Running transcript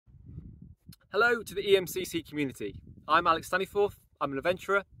Hello to the EMCC community. I'm Alex Staniforth. I'm an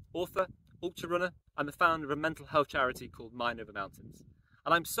adventurer, author, ultra runner, and the founder of a mental health charity called Mind Over Mountains.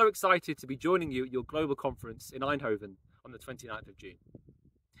 And I'm so excited to be joining you at your global conference in Eindhoven on the 29th of June.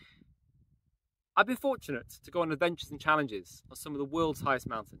 I've been fortunate to go on adventures and challenges on some of the world's highest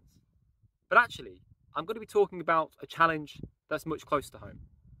mountains. But actually, I'm going to be talking about a challenge that's much closer to home,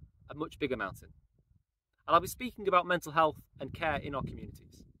 a much bigger mountain. And I'll be speaking about mental health and care in our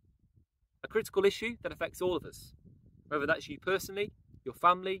communities. A critical issue that affects all of us, whether that's you personally, your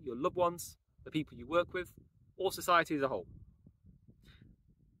family, your loved ones, the people you work with, or society as a whole.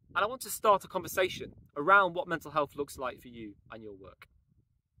 And I want to start a conversation around what mental health looks like for you and your work.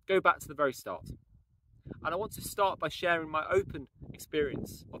 Go back to the very start. And I want to start by sharing my open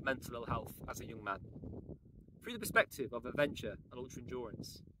experience of mental ill health as a young man, through the perspective of adventure and ultra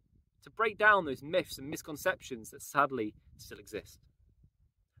endurance, to break down those myths and misconceptions that sadly still exist.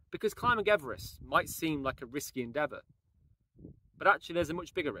 Because climbing Everest might seem like a risky endeavour, but actually there's a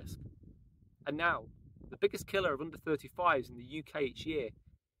much bigger risk. And now, the biggest killer of under 35s in the UK each year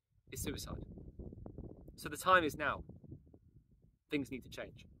is suicide. So the time is now. Things need to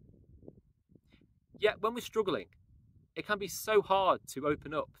change. Yet when we're struggling, it can be so hard to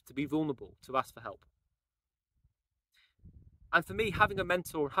open up, to be vulnerable, to ask for help. And for me, having a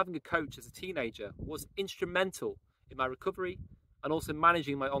mentor and having a coach as a teenager was instrumental in my recovery and also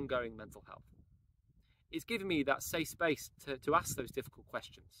managing my ongoing mental health. It's given me that safe space to ask those difficult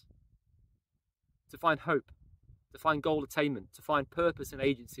questions, to find hope, to find goal attainment, to find purpose and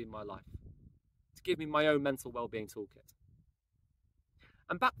agency in my life, to give me my own mental well-being toolkit.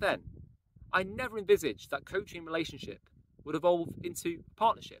 And back then, I never envisaged that coaching relationship would evolve into a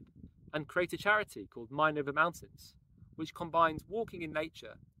partnership and create a charity called Mind Over Mountains, which combines walking in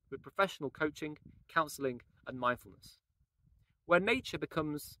nature with professional coaching, counselling and mindfulness, where nature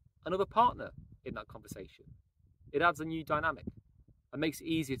becomes another partner in that conversation. It adds a new dynamic and makes it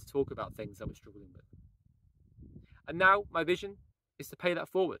easier to talk about things that we're struggling with. And now my vision is to pay that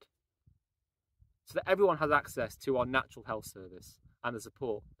forward so that everyone has access to our natural health service and the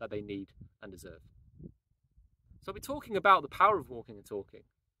support that they need and deserve. So I'll be talking about the power of walking and talking,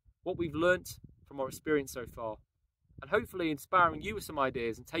 what we've learnt from our experience so far, and hopefully inspiring you with some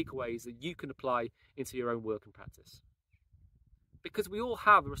ideas and takeaways that you can apply into your own work and practice. Because we all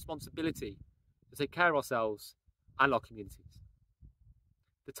have a responsibility to take care of ourselves and our communities.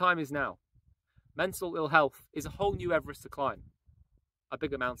 The time is now. Mental ill health is a whole new Everest to climb, a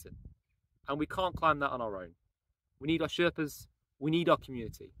bigger mountain, and we can't climb that on our own. We need our Sherpas, we need our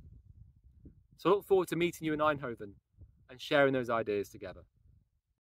community. So I look forward to meeting you in Eindhoven and sharing those ideas together.